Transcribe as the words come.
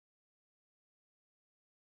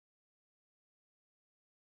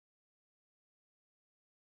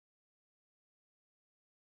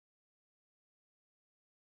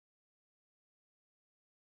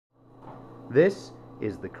This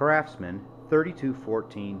is the Craftsman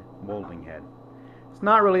 3214 molding head. It's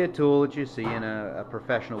not really a tool that you see in a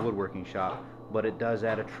professional woodworking shop, but it does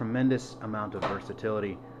add a tremendous amount of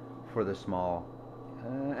versatility for the small,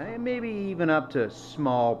 maybe even up to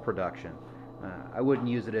small production. I wouldn't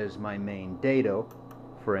use it as my main dado,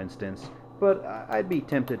 for instance, but I'd be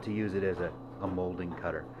tempted to use it as a molding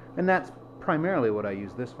cutter. And that's primarily what I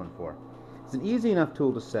use this one for. It's an easy enough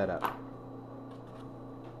tool to set up.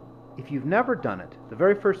 If you've never done it, the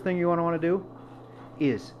very first thing you want to do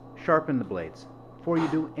is sharpen the blades before you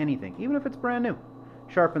do anything, even if it's brand new.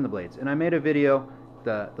 Sharpen the blades. And I made a video,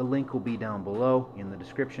 the link will be down below in the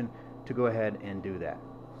description, to go ahead and do that.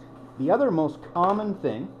 The other most common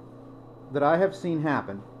thing that I have seen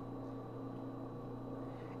happen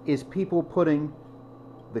is people putting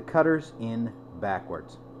the cutters in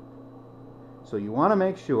backwards. So you want to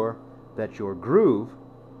make sure that your groove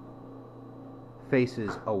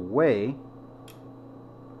faces away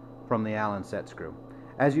from the Allen set screw.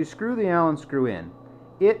 As you screw the Allen screw in,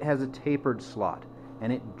 it has a tapered slot,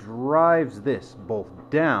 and it drives this both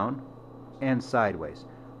down and sideways,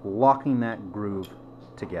 locking that groove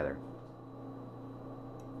together.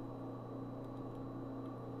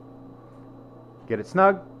 Get it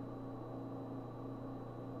snug.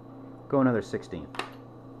 Go another 16.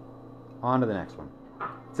 On to the next one.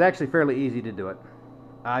 It's actually fairly easy to do it.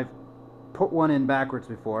 I've put one in backwards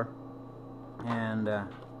before, and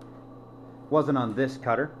wasn't on this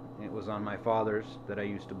cutter. It was on my father's that I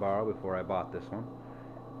used to borrow before I bought this one.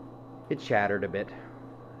 It shattered a bit.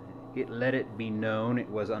 It let it be known it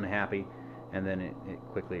was unhappy, and then it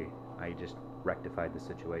quickly, I just rectified the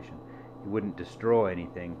situation. It wouldn't destroy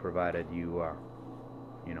anything provided you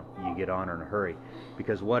get on her in a hurry,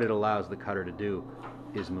 because what it allows the cutter to do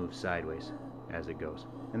is move sideways as it goes.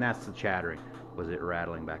 And that's the chattering, was it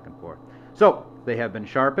rattling back and forth. So, they have been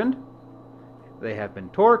sharpened, they have been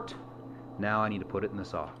torqued. Now I need to put it in the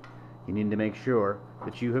saw. You need to make sure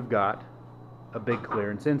that you have got a big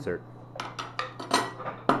clearance insert.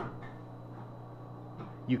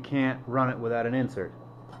 You can't run it without an insert.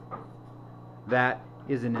 That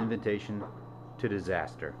is an invitation to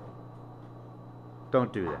disaster.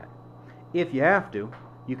 Don't do that. If you have to,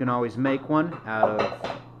 you can always make one out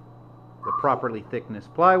of the properly thickness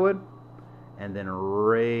plywood, and then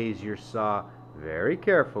raise your saw very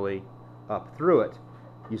carefully up through it.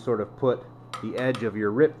 You sort of put the edge of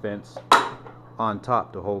your rip fence on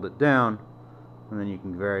top to hold it down, and then you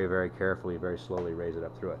can very, very carefully, very slowly raise it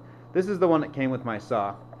up through it. This is the one that came with my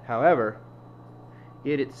saw. However,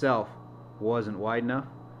 it itself wasn't wide enough,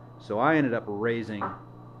 so I ended up raising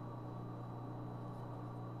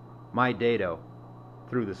my dado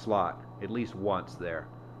through the slot at least once there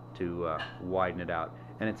to widen it out.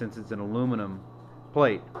 And since it's an aluminum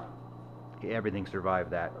plate, everything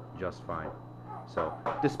survived that just fine. So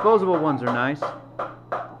disposable ones are nice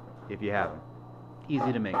if you have them.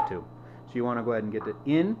 Easy to make too. So you want to go ahead and get it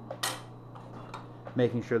in,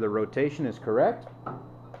 making sure the rotation is correct,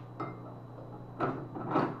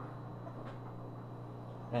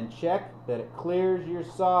 and check that it clears your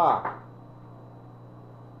saw.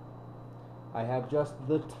 I have just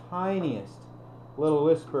the tiniest little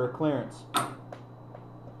whisper of clearance.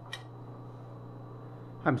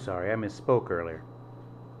 I'm sorry, I misspoke earlier.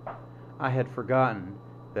 I had forgotten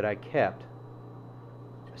that I kept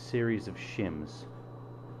a series of shims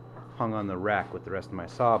hung on the rack with the rest of my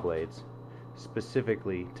saw blades,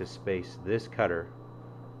 specifically to space this cutter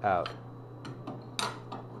out.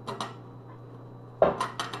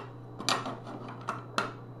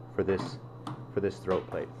 For this throat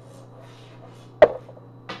plate.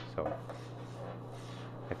 So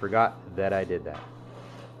I forgot that I did that.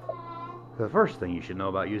 The first thing you should know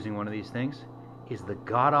about using one of these things is the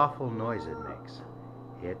god-awful noise it makes.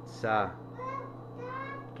 It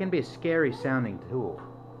can be a scary sounding tool.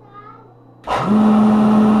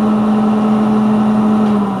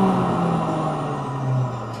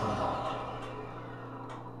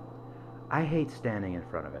 I hate standing in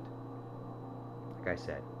front of it. Like I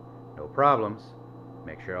said, no problems.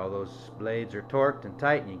 Make sure all those blades are torqued and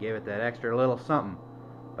tight and you give it that extra little something.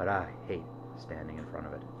 But I hate standing in front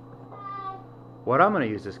of it. What I'm going to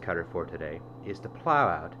use this cutter for today is to plow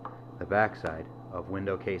out the backside of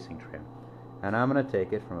window casing trim. And I'm going to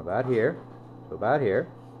take it from about here to about here,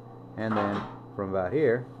 and then from about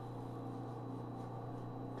here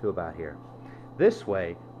to about here. This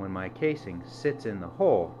way, when my casing sits in the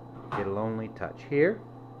hole, it'll only touch here,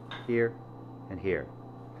 here, and here.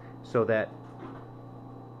 So that,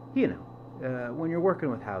 when you're working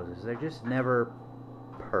with houses, they're just never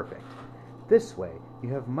perfect. This way, you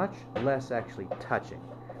have much less actually touching.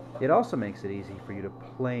 It also makes it easy for you to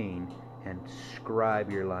plane and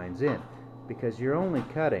scribe your lines in, because you're only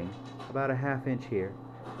cutting about a ½ inch here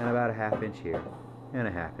and about a ½ inch here and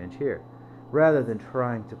a ½ inch here, rather than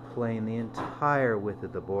trying to plane the entire width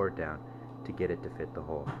of the board down to get it to fit the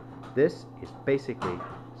hole. This is basically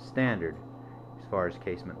standard as far as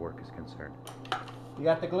casement work is concerned. You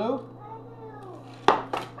got the glue?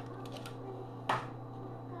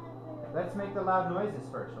 Let's make the loud noises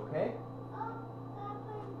first, okay?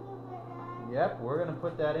 Yep, we're going to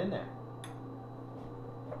put that in there.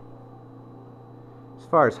 As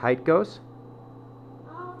far as height goes,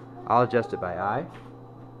 I'll adjust it by eye.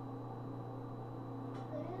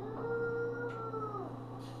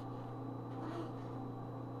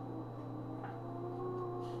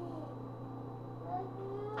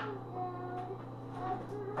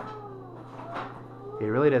 It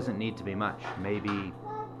really doesn't need to be much. Maybe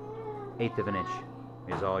 1/8 of an inch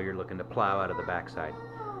is all you're looking to plow out of the backside.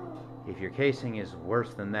 If your casing is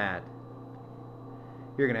worse than that,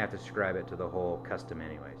 you're going to have to scribe it to the hole custom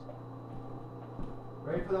anyways.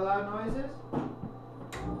 Ready for the loud noises?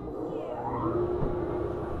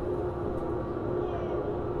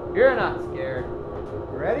 You're not scared.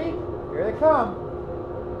 Ready? Here they come.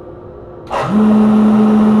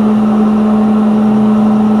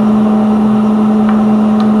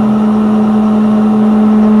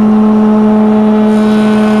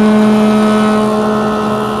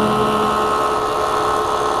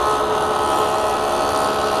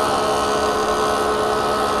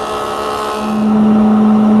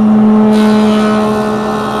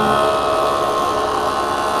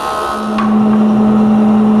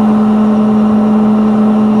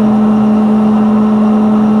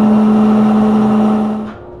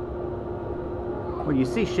 When you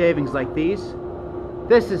see shavings like these,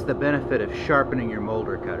 this is the benefit of sharpening your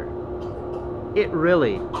molder cutter. It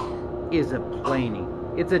really is a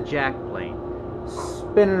planing. It's a jack plane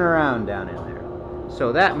spinning around down in there.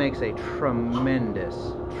 So that makes a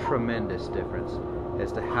tremendous, tremendous difference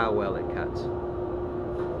as to how well it cuts.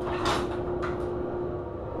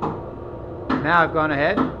 Now I've gone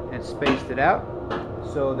ahead and spaced it out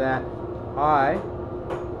so that I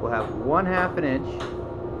will have 1/2 an inch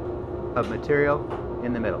of material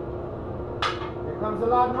in the middle. Here comes the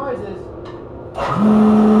loud noises.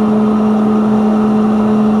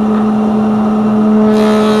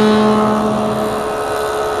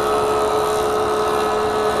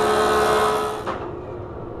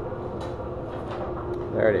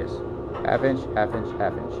 There it is. 1/2 inch, 1/2 inch,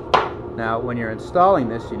 1/2 inch. Now when you're installing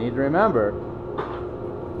this, you need to remember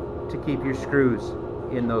to keep your screws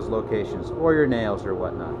in those locations, or your nails or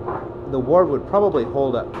whatnot. The board would probably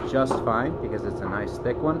hold up just fine because it's a nice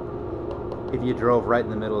thick one if you drove right in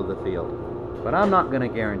the middle of the field. But I'm not going to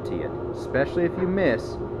guarantee it, especially if you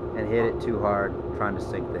miss and hit it too hard trying to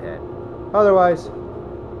sink the head. Otherwise,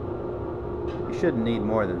 you shouldn't need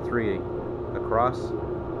more than 3 across,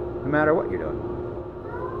 no matter what you're doing.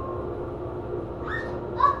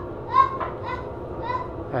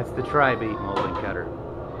 That's the tri-beat molding cutter.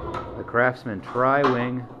 The Craftsman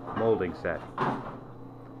tri-wing molding set.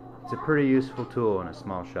 It's a pretty useful tool in a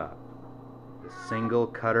small shop. The single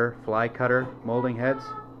cutter, fly cutter molding heads,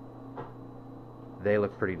 they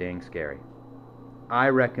look pretty dang scary. I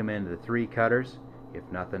recommend the 3 cutters. If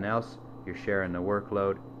nothing else, you're sharing the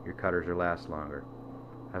workload, your cutters will last longer.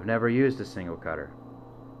 I've never used a single cutter.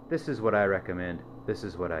 This is what I recommend, this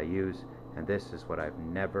is what I use, and this is what I've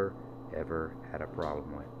never ever had a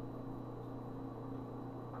problem with.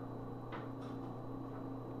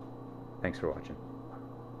 Thanks for watching.